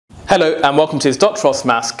Hello and welcome to this Dr. Ross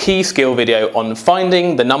Maths key skill video on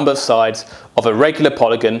finding the number of sides of a regular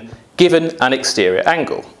polygon given an exterior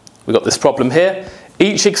angle. We've got this problem here.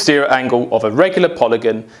 Each exterior angle of a regular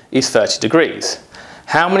polygon is 30 degrees.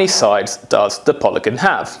 How many sides does the polygon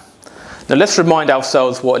have? Now let's remind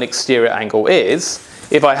ourselves what an exterior angle is.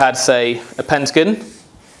 If I had, say, a pentagon,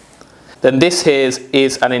 then this here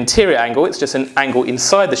is an interior angle. It's just an angle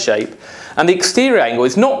inside the shape. And the exterior angle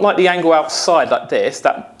is not like the angle outside like this.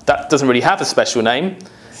 That doesn't really have a special name.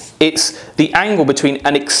 It's the angle between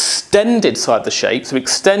an extended side of the shape. So we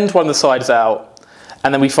extend one of the sides out,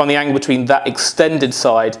 and then we find the angle between that extended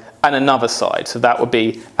side and another side. So that would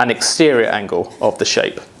be an exterior angle of the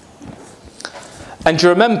shape. And do you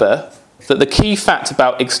remember that the key fact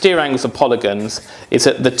about exterior angles of polygons is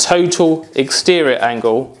that the total exterior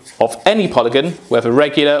angle of any polygon, whether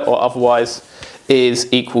regular or otherwise,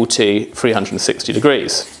 is equal to 360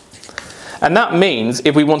 degrees. And that means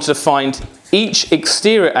if we wanted to find each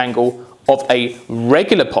exterior angle of a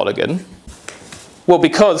regular polygon, well,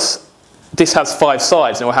 because this has 5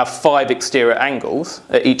 sides and it will have 5 exterior angles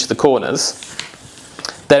at each of the corners,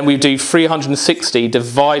 then we do 360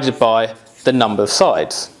 divided by the number of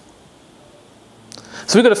sides.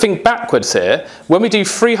 So we've got to think backwards here. When we do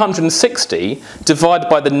 360 divided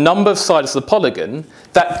by the number of sides of the polygon,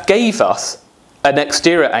 that gave us an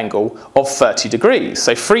exterior angle of 30 degrees.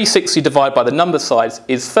 So 360 divided by the number of sides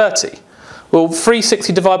is 30. Well,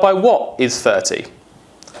 360 divided by what is 30?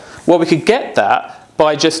 Well, we could get that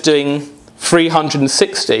by just doing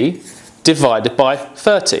 360 divided by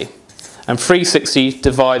 30. And 360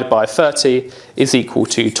 divided by 30 is equal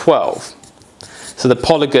to 12. So the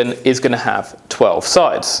polygon is going to have 12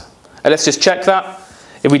 sides. And let's just check that.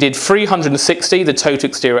 If we did 360, the total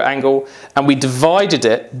exterior angle, and we divided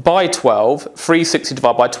it by 12, 360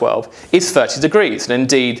 divided by 12 is 30 degrees. And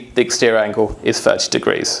indeed, the exterior angle is 30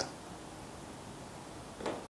 degrees.